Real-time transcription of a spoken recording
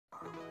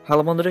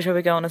Hello বন্ধুরা,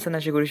 সবাই কেমন আছেন?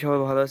 আশা করি সবাই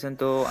ভালো আছেন।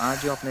 তো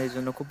আজও আপনাদের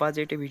জন্য খুব বাজে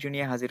একটা ভিডিও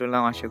নিয়ে হাজির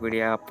হলাম। আশা করি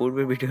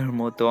পূর্বের ভিডিওর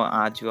মতো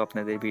আজও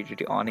আপনাদের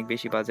ভিডিওটি অনেক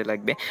বেশি বাজে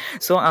লাগবে।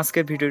 সো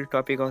আজকের ভিডিওর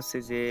টপিক হচ্ছে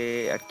যে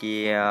আরকি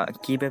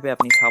কিভাবে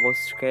আপনি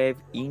সাবস্ক্রাইব,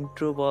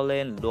 ইন্ট্রো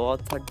বলেন, লো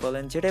অথার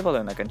বলেন, যেটাই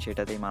বলেন না কেন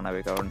সেটাতেই মানাবে।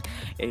 কারণ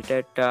এটা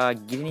একটা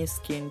গ্রিন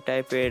স্ক্রিন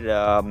টাইপের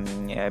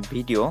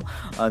ভিডিও,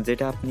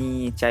 যেটা আপনি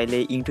চাইলে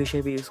ইন্ট্রো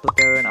হিসেবে ইউজ করতে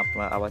পারবেন,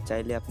 আবার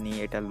চাইলে আপনি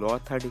এটা লো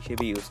অথার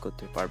হিসেবে ইউজ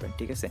করতে পারবেন।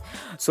 ঠিক আছে?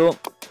 সো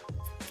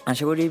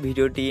আশা করি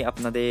ভিডিওটি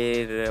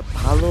আপনাদের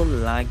ভালো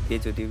লাগবে।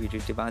 যদিও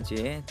ভিডিওটি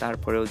বাজে,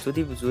 তারপরেও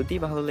যদি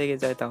ভালো লেগে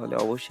যায় তাহলে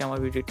অবশ্যই আমার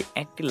ভিডিওটি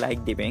একটি লাইক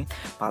দিবেন।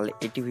 পারলে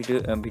এটি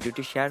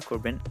ভিডিওটি শেয়ার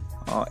করবেন।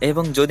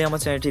 এবং যদি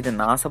আমার চ্যানেলটিতে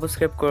না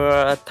সাবস্ক্রাইব করা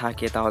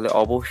থাকে তাহলে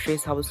অবশ্যই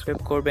সাবস্ক্রাইব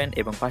করবেন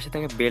এবং পাশে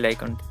থাকা বেল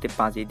আইকনটিতে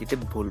বাজিয়ে দিতে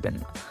ভুলবেন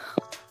না।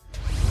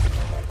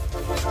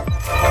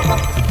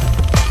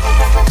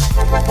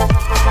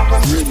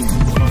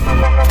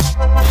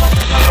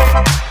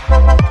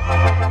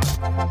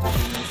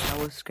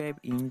 সাবস্ক্রাইব,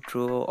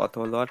 ইন্ট্রো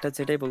অথবা লটা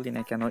যেটাই বলি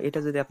না কেন, এটা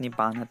যদি আপনি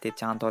বানাতে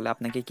চান তাহলে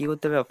আপনাকে কি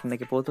করতে হবে?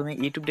 আপনাকে প্রথমে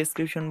ইউটিউব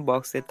ডেসক্রিপশন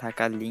বক্সে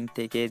থাকা লিঙ্ক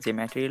থেকে যে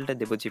ম্যাটেরিয়ালটা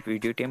দেবো, যে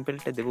ভিডিও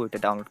টেমপ্লেটটা দেবো, ওটা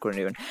ডাউনলোড করে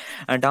নেবেন।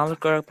 আর ডাউনলোড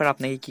করার পর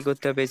আপনাকে কি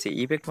করতে হবে? যে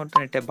ইফেক্ট মতন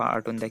একটা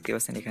বাটন দেখতে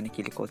পাচ্ছেন, এখানে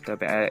ক্লিক করতে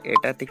হবে। আর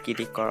এটাতে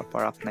ক্লিক করার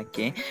পর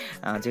আপনাকে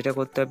যেটা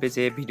করতে হবে,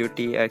 যে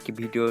ভিডিওটি আর কি,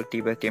 ভিডিওটি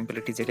বা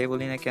টেমপ্লেটটি যেটাই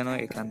বলি না কেন,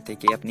 এখান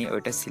থেকে আপনি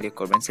ওইটা সিলেক্ট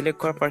করবেন। সিলেক্ট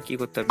করার পর কি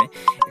করতে হবে?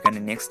 এখানে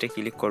নেক্সটে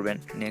ক্লিক করবেন।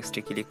 নেক্সটে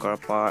ক্লিক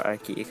করার পর আর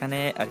কি এখানে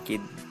আর কি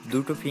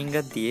দুটো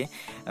ফিঙ্গার দিয়ে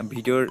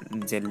ভিডিওর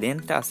যে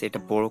লেন্থটা আছে এটা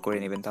বড় করে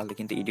নেবেন, তাহলে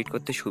কিন্তু এডিট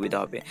করতে সুবিধা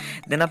হবে।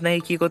 দেন আপনাকে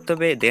কি করতে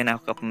হবে? দেন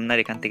আপনার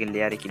এখান থেকে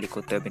লেয়ারে ক্লিক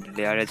করতে হবে।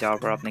 লেয়ারে যাওয়ার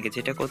পর আপনাকে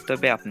যেটা করতে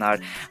হবে, আপনার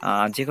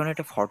যে কোনো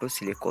একটা ফটো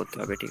সিলেক্ট করতে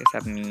হবে। ঠিক আছে?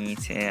 আপনি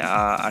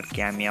আর কি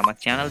আমি আমার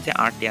চ্যানেল যে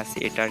আর্টটি আছে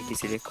এটা আর কি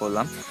সিলেক্ট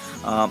করলাম।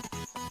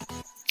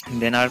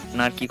 দেন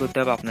আপনার কি করতে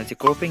হবে? আপনার যে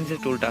ক্রপিং যে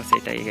টুলটা আছে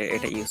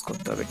এটা ইউজ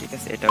করতে হবে। ঠিক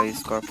আছে? এটা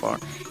ইউজ করার পর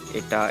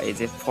এটা এই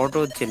যে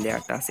ফটোর যে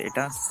লেয়ারটা আছে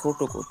এটা ছোট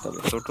করতে হবে।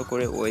 ছোট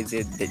করে ওই যে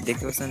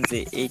দেখতে পাচ্ছেন যে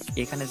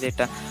এখানে যে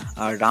একটা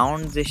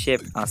রাউন্ড যে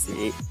শেপ আছে,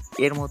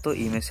 এর মতো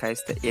ইমেজ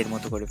সাইজটা এর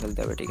মতো করে ফেলতে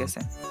হবে। ঠিক আছে?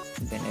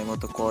 দেন এর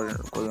মতো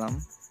করলাম।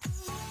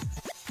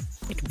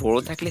 একটু বড়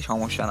থাকলে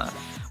সমস্যা না,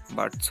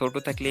 বাট ছোট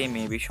থাকলে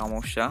মেবি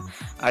সমস্যা।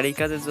 আর এই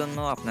কাজের জন্য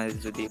আপনাদের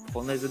যদি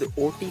ফোনে যদি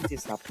ওটিজি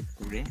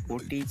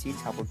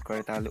সাপোর্ট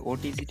করে তাহলে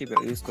ওটিজিটি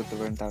ইউজ করতে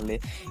পারেন, তাহলে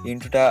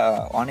ইন্ট্রোটা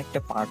অনেকটা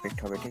পারফেক্ট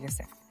হবে। ঠিক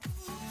আছে?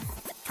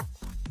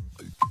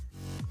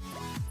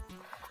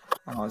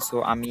 সো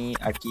আমি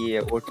আর কি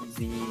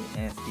ওটিজি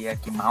দিয়ে আর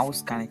কি মাউস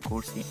কানেক্ট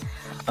করছি।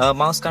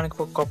 মাউস কানেক্ট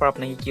করার পর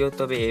আপনাকে কি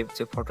করতে হবে? এই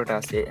যে ফটোটা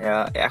আছে,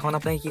 এখন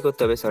আপনাকে কি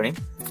করতে হবে? সরি,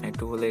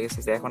 একটু ভুলে গেছে।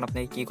 যে এখন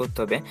আপনাকে কি করতে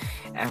হবে?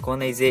 এখন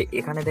এই যে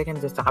এখানে দেখেন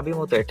যে চাবি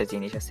মতো একটা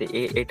জিনিস আছে,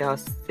 এটা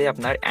হচ্ছে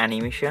আপনার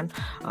অ্যানিমেশন।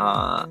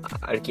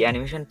 আর কি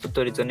অ্যানিমেশন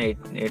তৈরির জন্য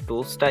এই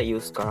টুলসটা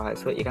ইউজ করা হয়।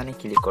 সো এখানে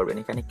ক্লিক করবেন।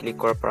 এখানে ক্লিক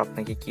করার পর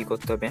আপনাকে কি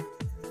করতে হবে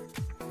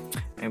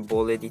আমি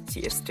বলে দিচ্ছি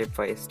স্টেপ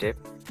বাই স্টেপ।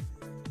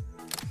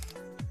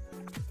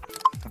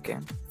 ওকে,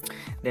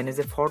 দেন এই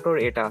যে ফটোর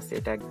এটা আছে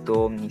এটা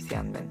একদম নিচে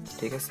আনবেন।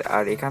 ঠিক আছে?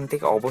 আর এখান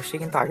থেকে অবশ্যই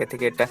কিন্তু আগে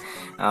থেকে একটা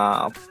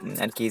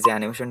আর কি যে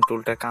অ্যানিমেশন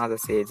টুলটার কাজ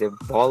আছে, এই যে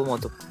বল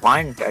মতো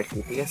পয়েন্ট আর কি,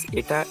 ঠিক আছে,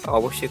 এটা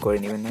অবশ্যই করে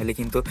নেবেন। নাহলে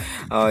কিন্তু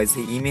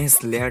যে ইমেজ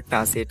লেয়ারটা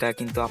আছে এটা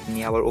কিন্তু আপনি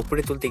আবার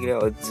উপরে তুলতে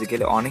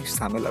গেলে অনেক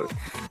ঝামেলা হবে।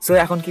 সো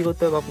এখন কি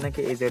করতে হবে? আপনাকে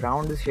এই যে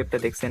রাউন্ড শেপটা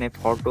দেখছেন, এই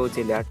ফটো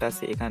যে লেয়ারটা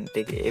আছে এখান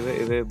থেকে এভাবে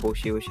এভাবে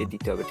বসিয়ে বসিয়ে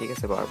দিতে হবে। ঠিক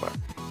আছে? বারবার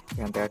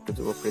এখান থেকে একটু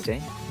উপরে যাই।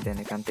 দেন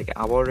এখান থেকে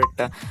আবার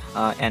একটা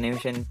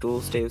অ্যানিমেশন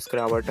টুলসটা ইউজ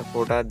করে আবার একটা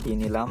ফোটা দিয়ে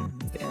নিলাম।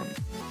 দেন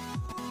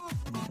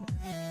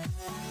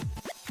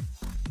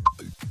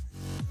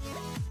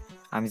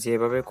আমি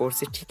যেভাবে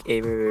করছি ঠিক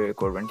এইভাবে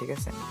করবেন। ঠিক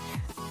আছে?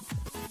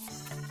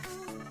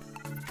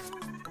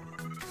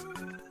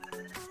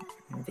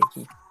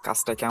 দেখি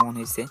কাজটা কেমন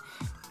হয়েছে,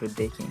 একটু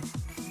দেখি।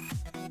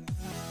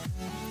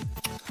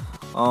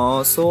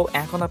 সো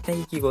এখন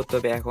আপনাকে কি করতে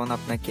হবে? এখন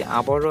আপনাকে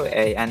আবারও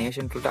এই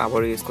অ্যানিমেশন টুলটা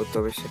আবারও ইউজ করতে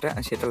হবে,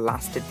 সেটা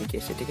লাস্টের দিকে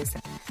এসে। ঠিক আছে?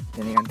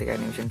 দেন এখান থেকে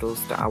অ্যানিমেশন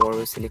টুলসটা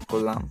আবারও সিলেক্ট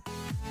করলাম।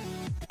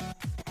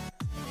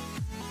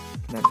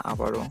 দেন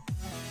আবারও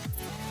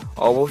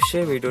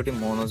অবশ্যই ভিডিওটি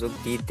মনোযোগ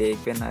দিয়ে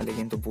দেখবেন, নাহলে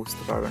কিন্তু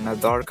বুঝতে পারবেন না।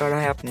 দরকার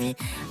হয় আপনি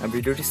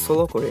ভিডিওটি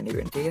স্লো করে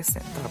নেবেন। ঠিক আছে?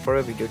 তারপরে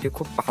ভিডিওটি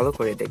খুব ভালো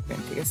করে দেখবেন।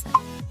 ঠিক আছে?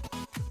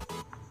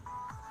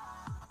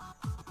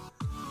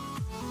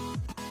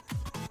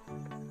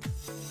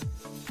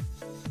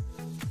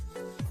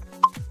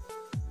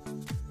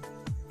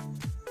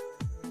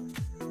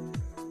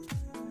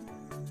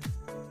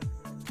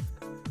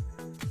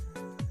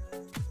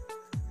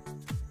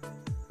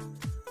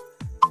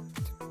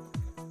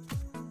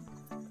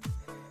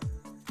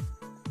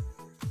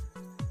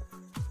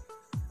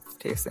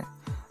 ঠিক আছে?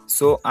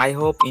 সো আই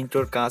হোপ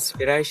ইন্ট্রোর কাজ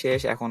প্রায়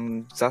শেষ। এখন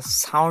জাস্ট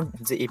সাউন্ড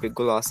যে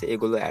ইফেক্টগুলো আছে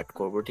এগুলো অ্যাড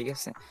করব। ঠিক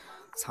আছে?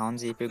 সাউন্ড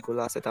যে ইফেক্টগুলো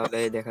আছে তাহলে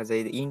দেখা যায়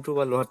ইন্ট্রো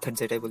বা লোয়ার থার্ড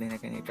যেটাই বলি না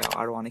কেন এটা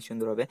আরও অনেক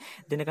সুন্দর হবে।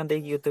 দেন এখান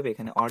থেকে কী করতে হবে?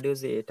 এখানে অডিও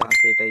যে এটা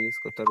আছে এটা ইউজ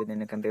করতে হবে। দেন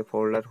এখান থেকে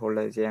ফোল্ডার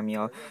যে আমি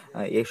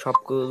এই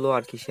সবগুলো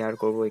আর কি শেয়ার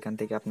করব। এখান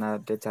থেকে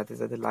আপনাদের যাতে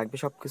যাতে লাগবে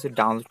সব কিছু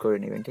ডাউনলোড করে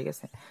নেবেন। ঠিক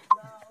আছে?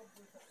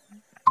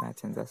 Match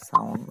and the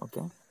sound.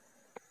 Okay,